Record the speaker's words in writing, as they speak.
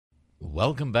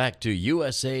Welcome back to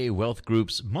USA Wealth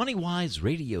Group's MoneyWise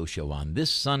radio show on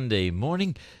this Sunday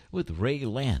morning with Ray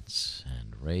Lance.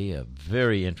 And Ray, a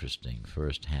very interesting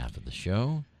first half of the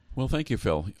show. Well, thank you,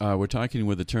 Phil. We're talking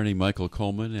with attorney Michael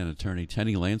Coleman and attorney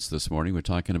Tenny Lance this morning. We're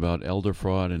talking about elder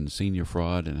fraud and senior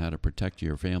fraud and how to protect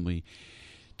your family.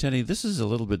 Tenny, this is a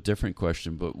little bit different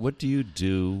question, but what do you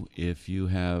do if you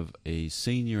have a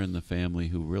senior in the family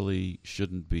who really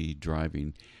shouldn't be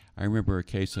driving? I remember a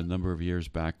case a number of years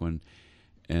back when,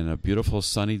 in a beautiful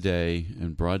sunny day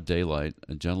in broad daylight,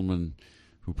 a gentleman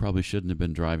who probably shouldn't have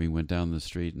been driving went down the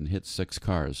street and hit 6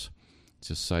 cars,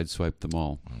 just sideswiped them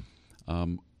all.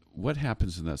 What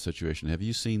happens in that situation? Have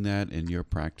you seen that in your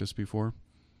practice before?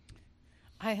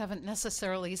 I haven't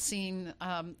necessarily seen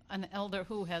an elder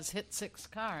who has hit 6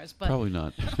 cars, but Probably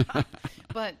not.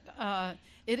 but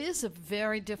it is a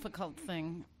very difficult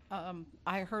thing.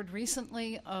 I heard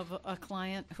recently of a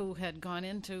client who had gone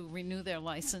in to renew their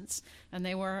license, and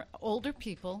they were older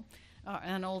people,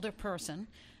 an older person,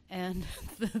 and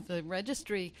the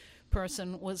registry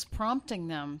person was prompting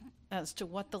them as to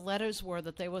what the letters were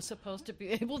that they were supposed to be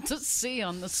able to see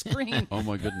on the screen. Oh,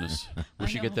 my goodness. We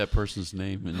should get that person's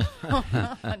name and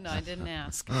No, I didn't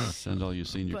ask. send all your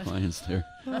senior clients there.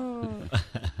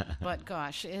 But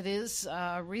gosh, it is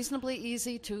reasonably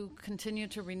easy to continue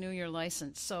to renew your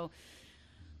license. So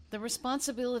the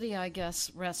responsibility, I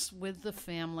guess, rests with the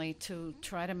family to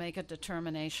try to make a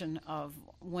determination of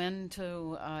when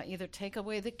to either take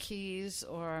away the keys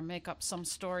or make up some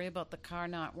story about the car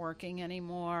not working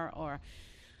anymore. Or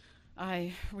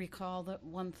I recall that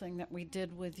one thing that we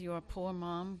did with your poor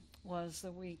mom was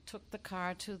that we took the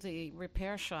car to the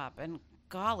repair shop, and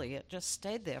golly, it just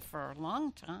stayed there for a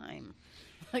long time,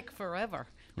 like forever.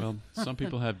 Well, some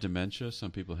people have dementia,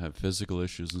 some people have physical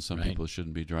issues, and some Right. people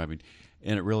shouldn't be driving.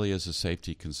 And it really is a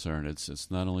safety concern. It's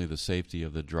not only the safety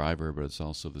of the driver, but it's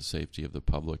also the safety of the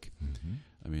public. Mm-hmm.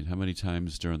 I mean, how many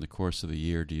times during the course of the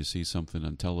year do you see something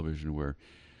on television where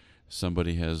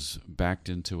somebody has backed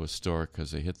into a store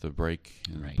because they hit the brake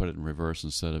and Right. put it in reverse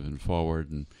instead of in forward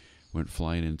and went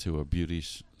flying into a beauty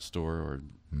store or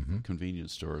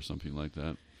convenience store or something like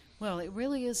that? Well, it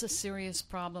really is a serious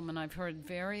problem, and I've heard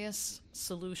various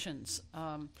solutions.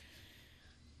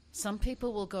 Some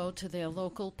people will go to their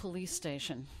local police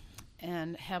station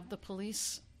and have the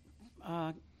police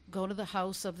go to the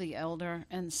house of the elder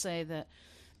and say that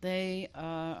they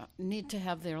need to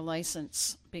have their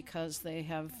license because they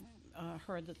have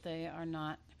heard that they are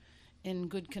not in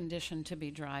good condition to be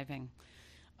driving.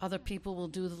 Other people will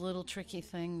do the little tricky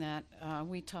thing that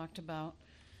we talked about.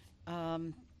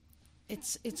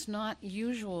 It's not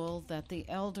usual that the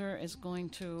elder is going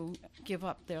to give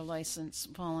up their license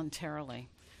voluntarily.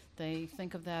 They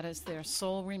think of that as their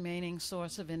sole remaining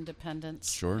source of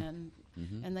independence. Sure. And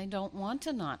they don't want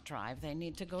to not drive. They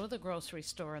need to go to the grocery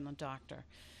store and the doctor.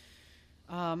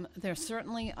 There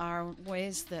certainly are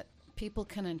ways that people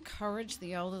can encourage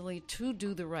the elderly to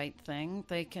do the right thing.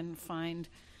 They can find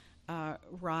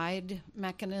ride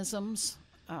mechanisms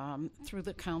through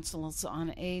the councils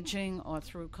on aging or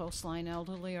through Coastline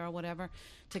Elderly or whatever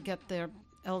to get their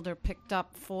elder picked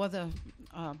up for the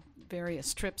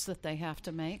various trips that they have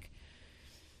to make.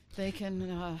 They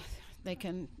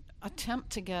can attempt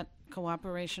to get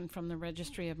cooperation from the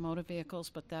Registry of Motor Vehicles,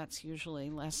 but that's usually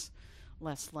less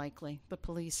likely. The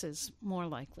police is more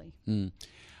likely.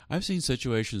 I've seen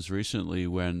situations recently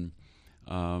when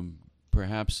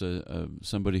perhaps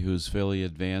somebody who's fairly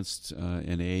advanced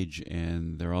in age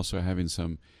and they're also having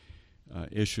some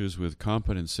issues with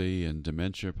competency and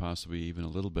dementia, possibly even a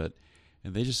little bit,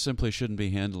 and they just simply shouldn't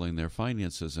be handling their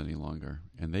finances any longer.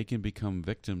 And they can become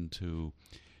victim to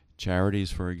charities,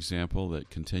 for example,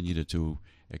 that continue to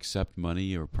accept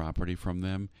money or property from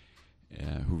them,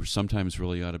 who sometimes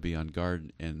really ought to be on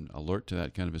guard and alert to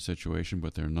that kind of a situation,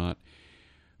 but they're not.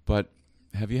 But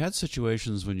have you had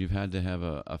situations when you've had to have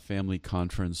a family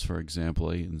conference, for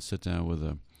example, and sit down with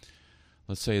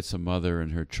let's say it's a mother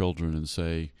and her children and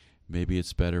say, maybe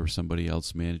it's better if somebody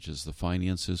else manages the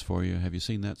finances for you? Have you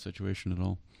seen that situation at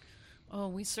all? Oh,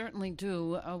 we certainly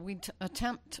do. We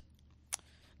attempt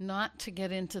not to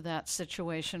get into that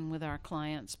situation with our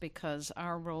clients because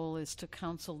our role is to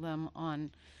counsel them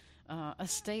on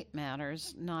estate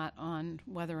matters, not on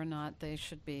whether or not they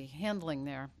should be handling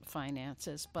their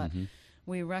finances. But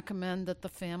we recommend that the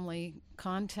family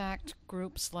contact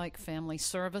groups like Family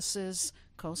Services,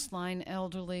 Coastline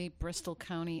Elderly, Bristol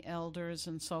County Elders,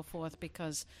 and so forth,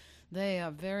 because they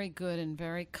are very good and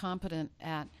very competent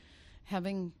at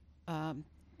having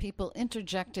people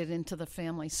interjected into the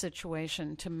family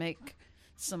situation to make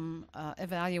some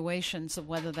evaluations of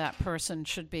whether that person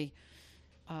should be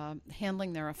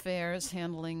handling their affairs,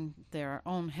 handling their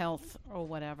own health, or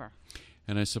whatever.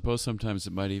 And I suppose sometimes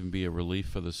it might even be a relief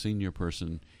for the senior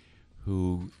person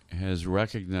who has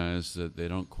recognized that they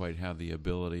don't quite have the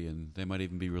ability, and they might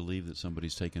even be relieved that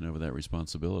somebody's taken over that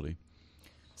responsibility.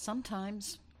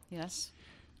 Sometimes, yes.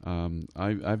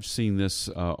 I've seen this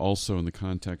also in the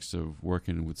context of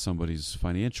working with somebody's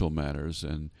financial matters,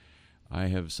 and I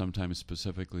have sometimes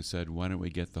specifically said, why don't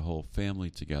we get the whole family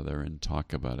together and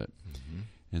talk about it? Mm-hmm.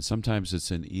 And sometimes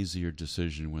it's an easier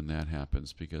decision when that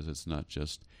happens, because it's not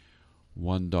just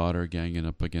one daughter ganging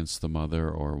up against the mother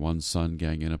or one son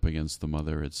ganging up against the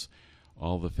mother. It's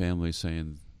all the family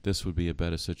saying, this would be a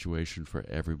better situation for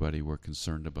everybody. We're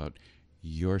concerned about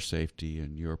your safety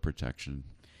and your protection.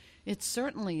 It's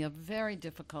certainly a very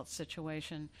difficult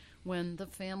situation when the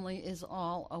family is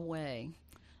all away,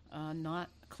 not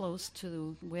close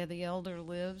to where the elder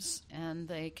lives, and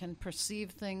they can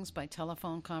perceive things by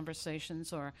telephone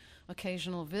conversations or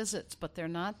occasional visits, but they're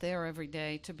not there every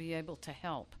day to be able to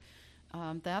help.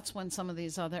 That's when some of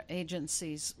these other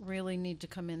agencies really need to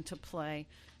come into play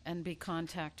and be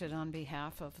contacted on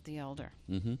behalf of the elder.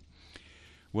 Mm-hmm.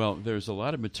 Well, there's a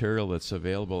lot of material that's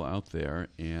available out there,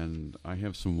 and I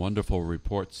have some wonderful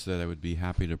reports that I would be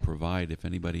happy to provide if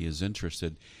anybody is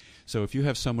interested. So if you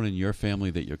have someone in your family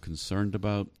that you're concerned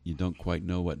about, you don't quite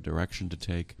know what direction to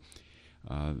take,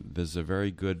 there's a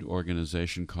very good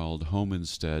organization called Home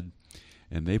Instead,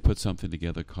 and they put something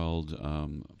together called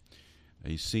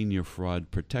a Senior Fraud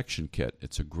Protection Kit.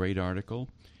 It's a great article,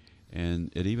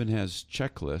 and it even has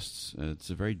checklists. It's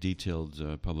a very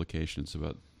detailed publication. It's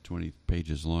about 20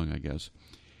 pages long, I guess.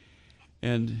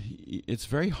 And it's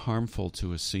very harmful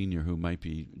to a senior who might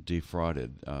be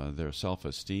defrauded. Their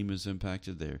self-esteem is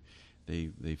impacted.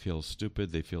 They feel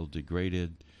stupid. They feel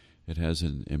degraded. It has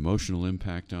an emotional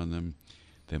impact on them.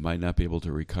 They might not be able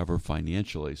to recover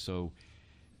financially. So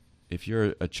if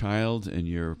you're a child and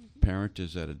your parent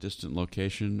is at a distant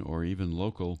location or even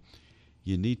local,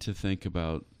 you need to think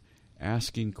about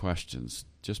asking questions.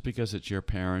 Just because it's your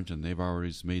parent and they've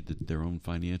already made their own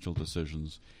financial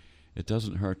decisions, it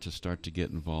doesn't hurt to start to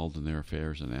get involved in their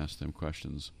affairs and ask them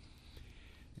questions.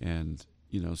 And,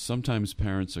 sometimes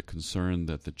parents are concerned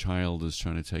that the child is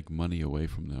trying to take money away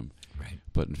from them. Right.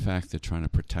 But in fact, they're trying to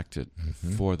protect it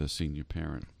Mm-hmm. for the senior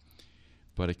parent.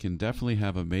 But it can definitely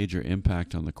have a major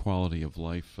impact on the quality of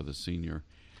life for the senior.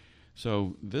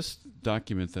 So this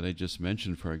document that I just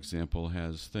mentioned, for example,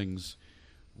 has things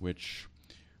which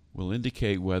will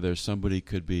indicate whether somebody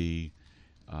could be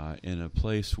in a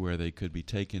place where they could be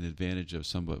taken advantage of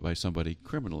by somebody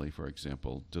criminally, for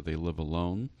example. Do they live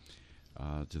alone?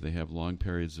 Do they have long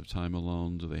periods of time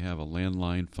alone? Do they have a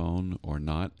landline phone or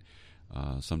not?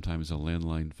 Sometimes a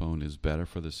landline phone is better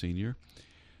for the senior.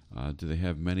 Do they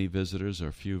have many visitors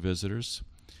or few visitors?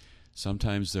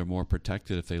 Sometimes they're more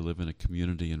protected if they live in a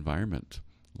community environment,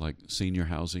 like senior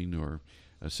housing or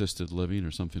assisted living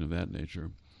or something of that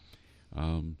nature.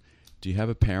 Do you have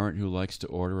a parent who likes to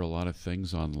order a lot of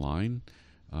things online?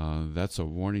 That's a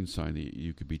warning sign that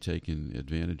you could be taken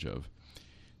advantage of.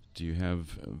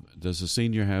 Does the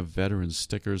senior have veteran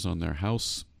stickers on their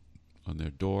house, on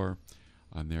their door,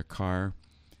 on their car?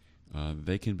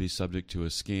 They can be subject to a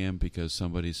scam because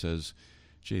somebody says,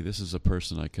 gee, this is a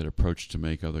person I could approach to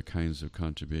make other kinds of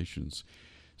contributions.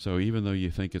 So even though you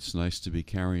think it's nice to be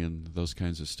carrying those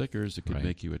kinds of stickers, it could Right.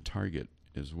 make you a target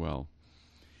as well.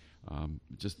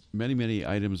 Just many, many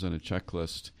items on a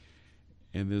checklist.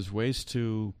 And there's ways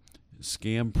to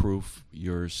scam-proof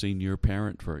your senior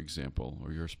parent, for example,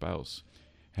 or your spouse.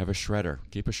 Have a shredder.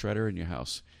 Keep a shredder in your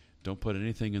house. Don't put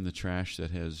anything in the trash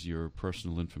that has your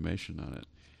personal information on it.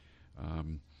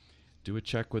 Do a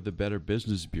check with the Better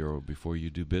Business Bureau before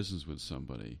you do business with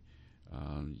somebody.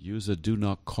 Use a do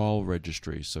not call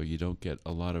registry so you don't get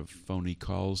a lot of phony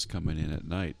calls coming in at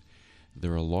night.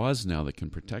 There are laws now that can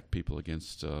protect people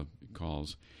against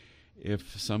calls.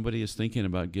 If somebody is thinking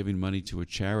about giving money to a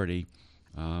charity,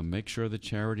 make sure the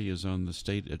charity is on the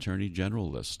state attorney general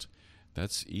list.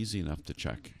 That's easy enough to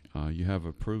check. You have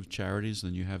approved charities,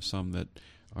 then you have some that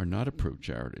are not approved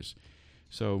charities.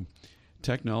 So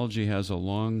technology has a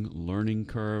long learning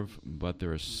curve, but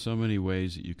there are so many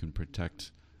ways that you can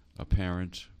protect a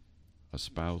parent, a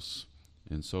spouse,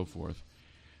 and so forth.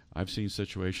 I've seen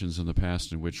situations in the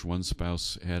past in which one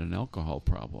spouse had an alcohol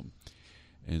problem.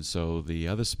 And so the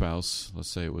other spouse, let's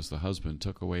say it was the husband,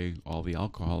 took away all the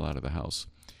alcohol out of the house.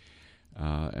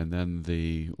 And then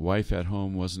the wife at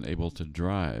home wasn't able to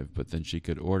drive, but then she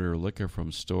could order liquor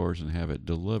from stores and have it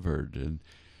delivered. And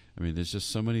I mean, there's just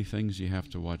so many things you have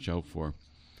to watch out for.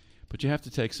 But you have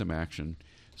to take some action.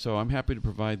 So I'm happy to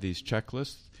provide these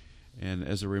checklists. And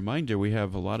as a reminder, we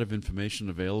have a lot of information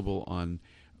available on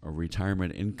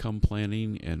retirement income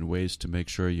planning and ways to make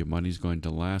sure your money's going to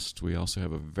last. We also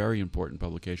have a very important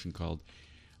publication called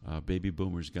Baby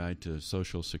Boomer's Guide to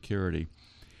Social Security.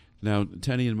 Now,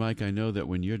 Tenny and Mike, I know that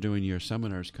when you're doing your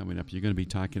seminars coming up, you're going to be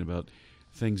talking about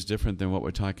things different than what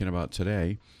we're talking about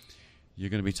today. You're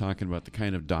going to be talking about the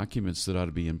kind of documents that ought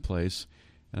to be in place.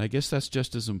 And I guess that's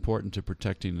just as important to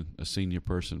protecting a senior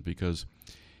person, because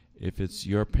if it's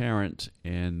your parent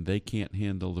and they can't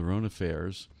handle their own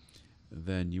affairs,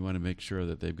 then you want to make sure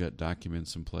that they've got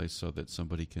documents in place so that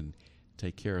somebody can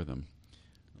take care of them,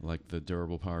 like the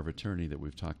durable power of attorney that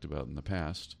we've talked about in the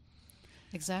past.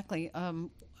 Exactly.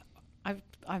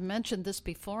 I've mentioned this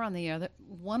before on the air, that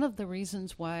one of the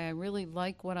reasons why I really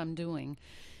like what I'm doing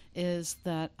is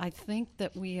that I think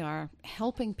that we are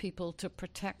helping people to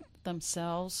protect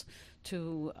themselves,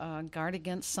 to guard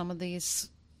against some of these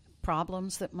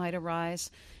problems that might arise,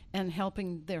 and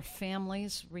helping their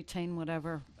families retain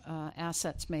whatever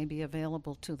assets may be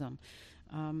available to them.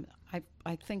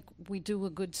 I think we do a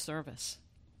good service.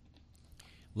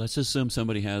 Let's assume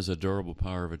somebody has a durable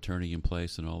power of attorney in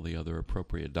place and all the other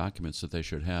appropriate documents that they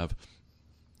should have.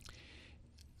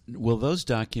 Will those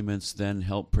documents then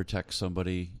help protect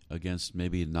somebody against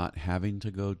maybe not having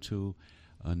to go to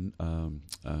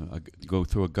go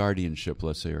through a guardianship,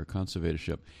 let's say, or a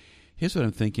conservatorship? Here's what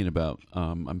I'm thinking about.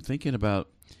 I'm thinking about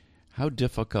how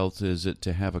difficult is it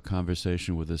to have a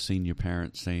conversation with a senior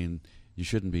parent saying you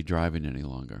shouldn't be driving any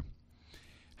longer?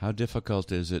 How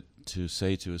difficult is it to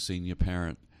say to a senior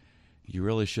parent, you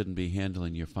really shouldn't be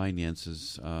handling your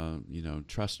finances,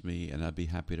 trust me, and I'd be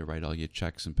happy to write all your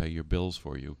checks and pay your bills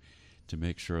for you to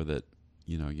make sure that,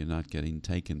 you're not getting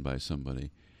taken by somebody.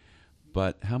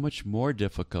 But how much more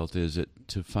difficult is it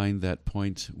to find that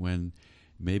point when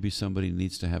maybe somebody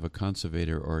needs to have a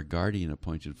conservator or a guardian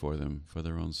appointed for them for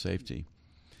their own safety?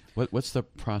 What's the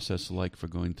process like for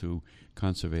going through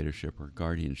conservatorship or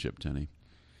guardianship, Tenny?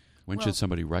 When should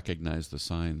somebody recognize the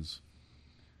signs?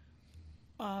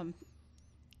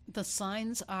 The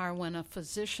signs are when a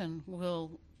physician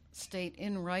will state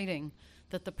in writing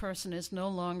that the person is no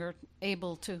longer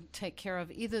able to take care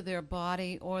of either their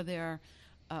body or their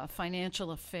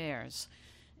financial affairs.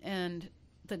 And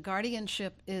the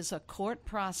guardianship is a court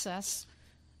process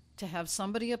to have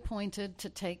somebody appointed to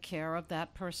take care of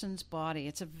that person's body.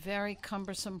 It's a very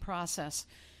cumbersome process.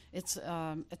 It's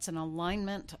an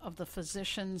alignment of the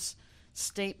physician's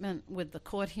statement with the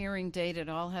court hearing date. It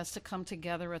all has to come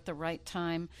together at the right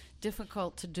time.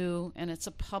 Difficult to do, and it's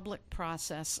a public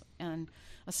process. And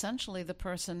essentially, the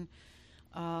person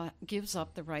gives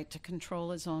up the right to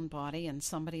control his own body, and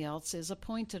somebody else is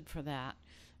appointed for that.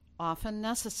 Often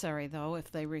necessary, though,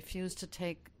 if they refuse to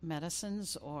take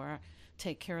medicines or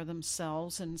take care of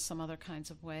themselves in some other kinds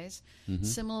of ways. Mm-hmm.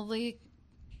 Similarly,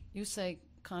 you say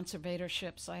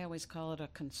conservatorships. I always call it a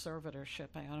conservatorship.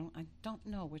 I don't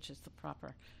know which is the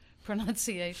proper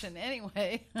pronunciation.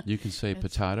 Anyway, you can say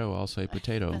potato. I'll say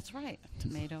potato. That's right.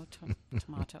 Tomato,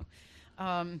 tomato.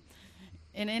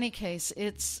 In any case,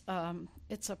 it's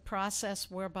a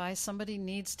process whereby somebody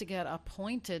needs to get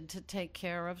appointed to take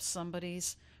care of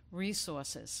somebody's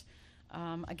resources.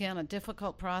 Again, a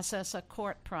difficult process, a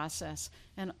court process,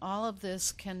 and all of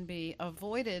this can be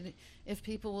avoided if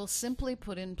people will simply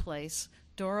put in place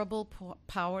durable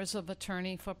powers of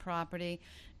attorney for property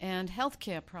and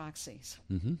healthcare proxies.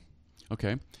 Mm-hmm.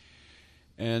 Okay.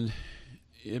 And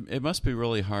it must be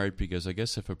really hard, because I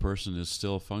guess if a person is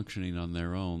still functioning on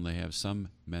their own, they have some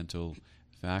mental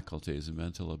faculties and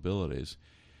mental abilities.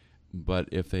 But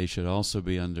if they should also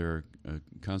be under a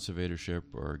conservatorship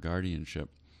or a guardianship,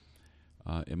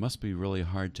 it must be really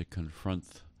hard to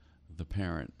confront the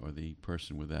parent or the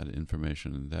person with that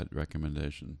information and that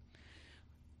recommendation.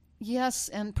 Yes,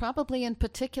 and probably in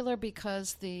particular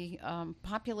because the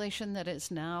population that is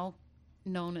now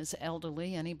known as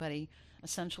elderly, anybody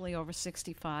essentially over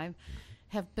 65,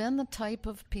 have been the type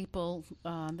of people,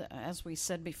 as we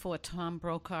said before, Tom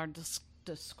Brokaw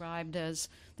described as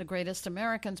the greatest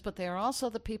Americans, but they are also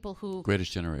the people who...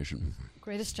 Greatest generation.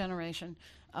 Greatest generation.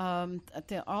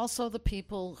 They're also the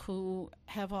people who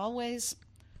have always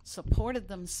supported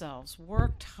themselves,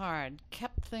 worked hard,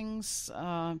 kept things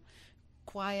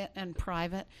quiet and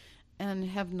private, and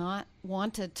have not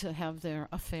wanted to have their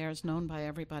affairs known by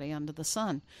everybody under the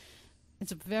sun.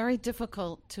 It's very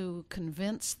difficult to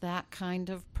convince that kind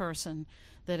of person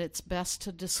that it's best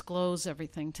to disclose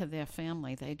everything to their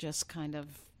family. They just kind of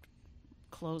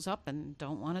close up and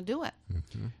don't want to do it.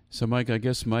 Mm-hmm. So, Mike, I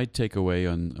guess my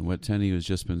takeaway on what Tenny has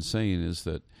just been saying is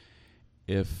that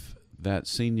if that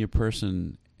senior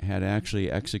person had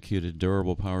actually executed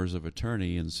durable powers of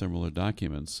attorney and similar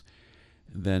documents,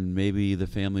 then maybe the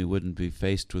family wouldn't be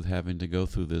faced with having to go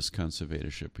through this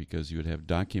conservatorship because you would have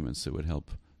documents that would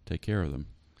help take care of them.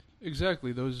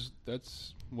 Exactly.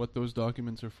 That's what those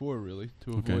documents are for, really,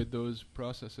 to avoid those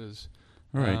processes.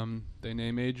 All right. They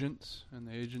name agents, and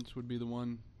the agents would be the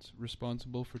ones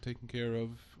responsible for taking care of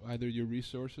either your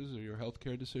resources or your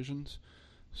healthcare decisions.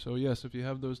 So yes, if you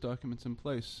have those documents in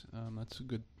place, that's a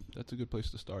good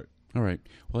place to start. All right.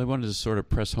 Well, I wanted to sort of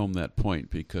press home that point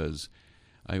because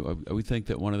I would think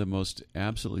that one of the most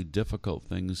absolutely difficult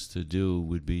things to do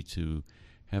would be to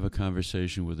have a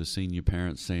conversation with a senior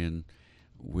parent saying,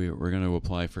 we're going to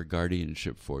apply for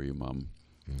guardianship for you, Mom.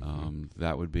 Mm-hmm.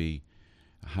 That would be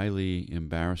highly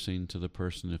embarrassing to the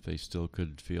person if they still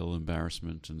could feel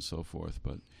embarrassment and so forth.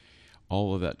 But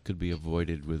all of that could be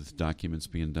avoided with documents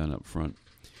being done up front.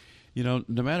 You know,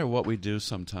 no matter what we do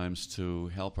sometimes to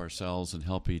help ourselves and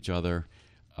help each other,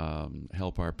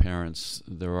 help our parents,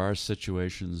 there are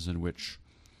situations in which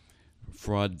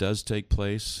fraud does take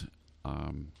place,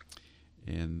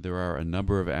 and there are a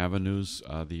number of avenues.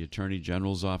 The Attorney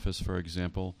General's office, for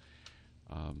example,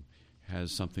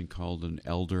 has something called an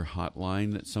elder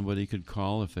hotline that somebody could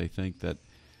call if they think that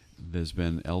there's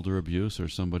been elder abuse or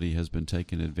somebody has been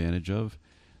taken advantage of,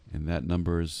 and that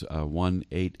number is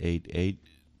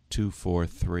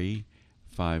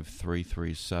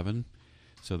 1-888-243-5337.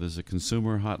 So there's a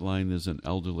consumer hotline, there's an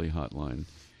elderly hotline.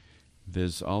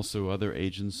 There's also other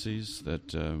agencies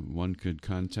that one could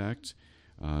contact.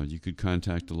 You could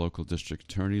contact the local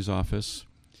district attorney's office.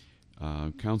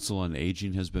 Council on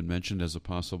Aging has been mentioned as a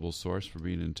possible source for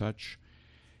being in touch.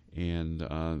 And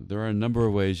there are a number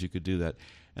of ways you could do that.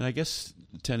 And I guess,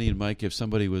 Tenny and Mike, if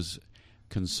somebody was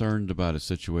concerned about a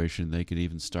situation, they could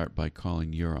even start by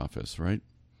calling your office, right?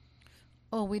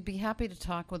 Oh, we'd be happy to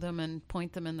talk with them and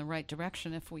point them in the right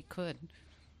direction if we could.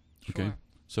 Sure. Okay.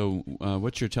 So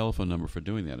what's your telephone number for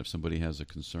doing that if somebody has a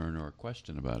concern or a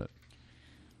question about it?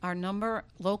 Our number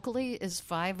locally is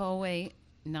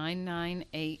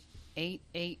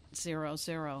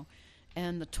 508-998-8800,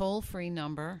 and the toll-free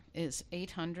number is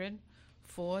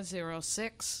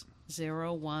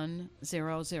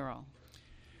 800-406-0100.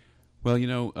 Well, you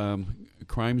know,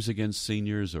 crimes against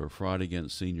seniors or fraud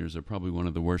against seniors are probably one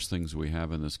of the worst things we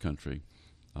have in this country.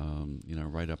 You know,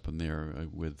 right up in there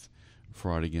with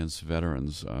fraud against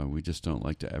veterans. We just don't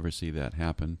like to ever see that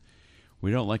happen. We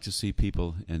don't like to see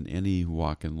people in any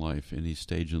walk in life, any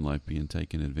stage in life, being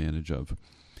taken advantage of.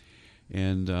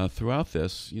 And throughout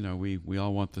this, you know, we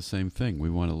all want the same thing.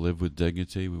 We want to live with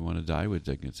dignity. We want to die with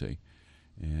dignity.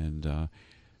 And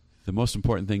the most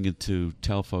important thing to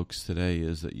tell folks today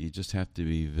is that you just have to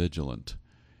be vigilant.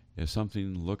 If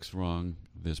something looks wrong,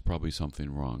 there's probably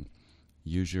something wrong.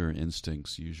 Use your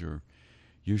instincts, use your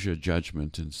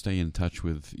judgment, and stay in touch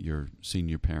with your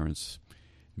senior parents.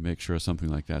 Make sure something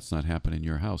like that's not happening in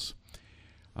your house.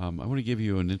 I want to give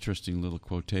you an interesting little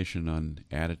quotation on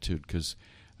attitude because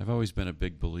I've always been a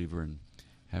big believer in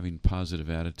having positive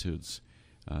attitudes.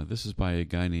 This is by a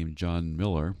guy named John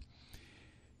Miller.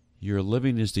 Your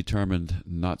living is determined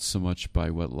not so much by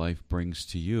what life brings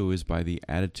to you as by the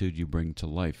attitude you bring to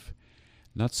life.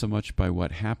 Not so much by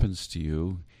what happens to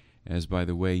you as by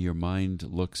the way your mind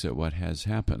looks at what has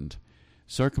happened.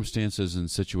 Circumstances and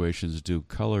situations do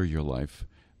color your life,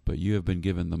 but you have been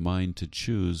given the mind to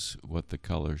choose what the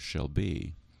color shall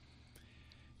be.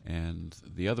 And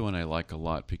the other one I like a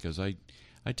lot because I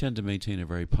tend to maintain a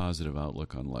very positive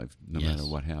outlook on life no matter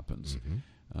what happens. Mm-hmm.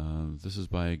 This is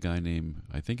by a guy named,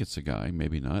 I think it's a guy,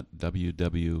 maybe not,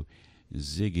 W.W.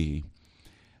 Ziggy.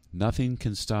 Nothing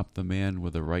can stop the man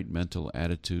with the right mental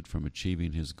attitude from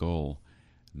achieving his goal.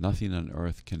 Nothing on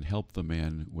earth can help the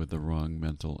man with the wrong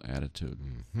mental attitude.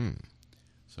 Mm-hmm.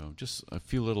 So just a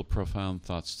few little profound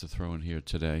thoughts to throw in here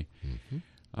today.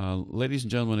 Mm-hmm. Ladies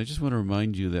and gentlemen, I just want to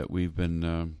remind you that we've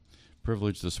been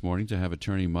privileged this morning to have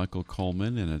Attorney Michael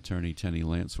Coleman and Attorney Tenny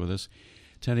Lance with us.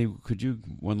 Tenny, could you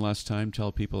one last time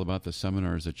tell people about the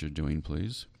seminars that you're doing,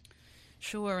 please?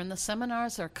 Sure, and the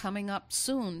seminars are coming up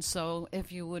soon, so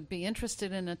if you would be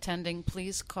interested in attending,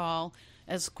 please call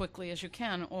as quickly as you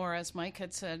can, or as Mike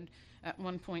had said at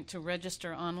one point, to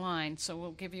register online. So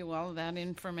we'll give you all of that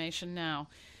information now.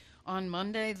 On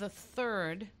Monday, the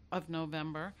 3rd of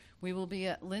November, we will be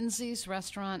at Lindsay's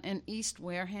Restaurant in East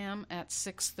Wareham at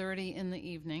 6:30 in the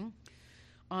evening.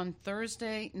 On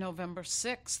Thursday, November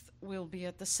 6th, we'll be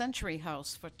at the Century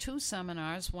House for 2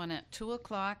 seminars, one at 2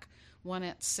 o'clock, one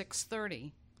at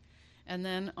 6:30. And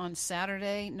then on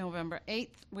Saturday, November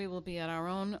 8th, we will be at our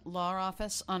own law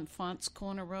office on Fonts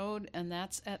Corner Road, and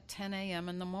that's at 10 a.m.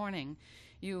 in the morning.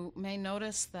 You may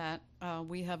notice that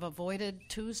we have avoided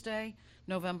Tuesday,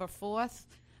 November 4th,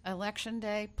 Election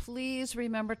day, please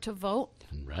remember to vote.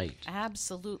 Right.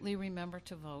 Absolutely remember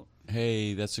to vote.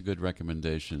 Hey, that's a good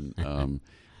recommendation. Of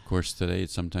course, today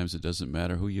sometimes it doesn't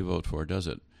matter who you vote for, does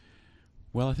it?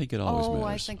 Well, I think it always matters.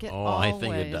 I think it I always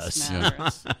think it does.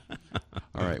 matters.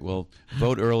 All right, well,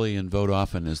 vote early and vote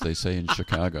often, as they say in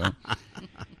Chicago.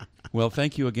 Well,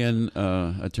 thank you again,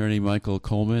 Attorney Michael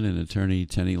Coleman and Attorney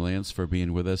Tenny Lance, for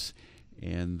being with us.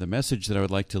 And the message that I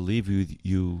would like to leave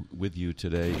with you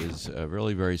today is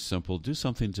really very simple. Do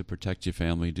something to protect your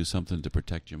family. Do something to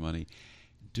protect your money.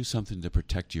 Do something to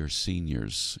protect your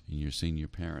seniors and your senior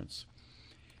parents.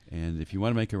 And if you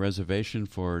want to make a reservation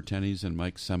for Tenny's and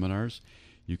Mike's seminars,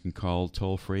 you can call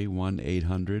toll-free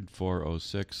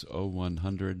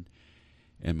 1-800-406-0100.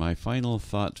 And my final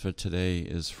thought for today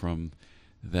is from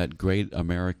that great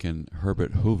American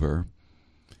Herbert Hoover,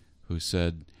 who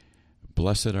said,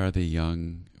 "Blessed are the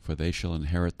young, for they shall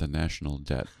inherit the national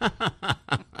debt."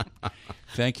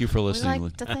 Thank you for listening. We'd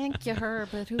like to thank you,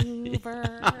 Herbert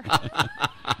Hoover.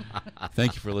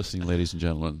 Thank you for listening, ladies and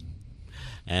gentlemen.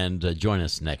 And join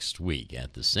us next week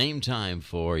at the same time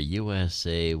for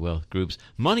USA Wealth Group's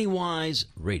MoneyWise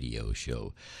radio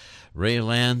show. Ray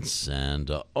Lance and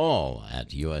all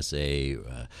at USA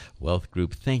Wealth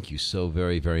Group, thank you so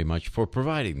very, very much for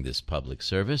providing this public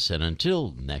service. And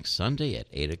until next Sunday at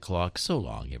 8 o'clock, so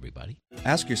long, everybody.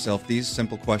 Ask yourself these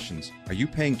simple questions. Are you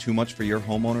paying too much for your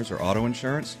homeowners or auto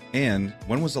insurance? And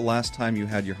when was the last time you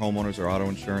had your homeowners or auto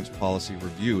insurance policy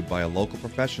reviewed by a local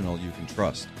professional you can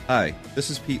trust? Hi, this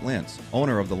is Pete Lance,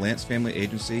 owner of the Lance Family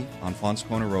Agency on Fons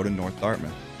Corner Road in North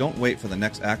Dartmouth. Don't wait for the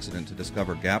next accident to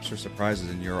discover gaps or surprises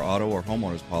in your auto or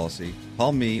homeowner's policy.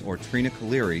 Call me or Trina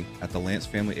Caleri at the Lance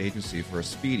Family Agency for a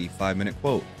speedy 5-minute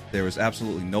quote. There is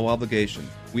absolutely no obligation.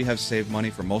 We have saved money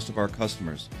for most of our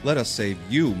customers. Let us save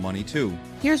you money too.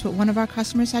 Here's what one of our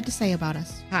customers had to say about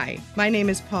us. Hi, my name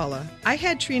is Paula. I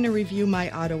had Trina review my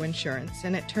auto insurance,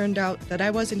 and it turned out that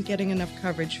I wasn't getting enough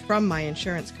coverage from my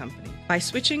insurance company. By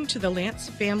switching to the Lance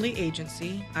Family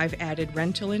Agency, I've added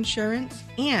rental insurance,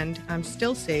 and I'm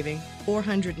still saving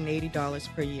 $480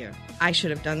 per year. I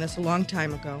should have done this a long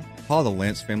time ago. Call the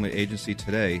Lance Family Agency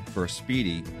today for a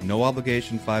speedy, no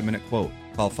obligation 5-minute quote.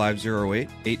 Call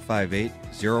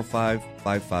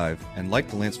 508-858-0555 and like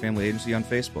the Lance Family Agency on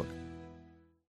Facebook.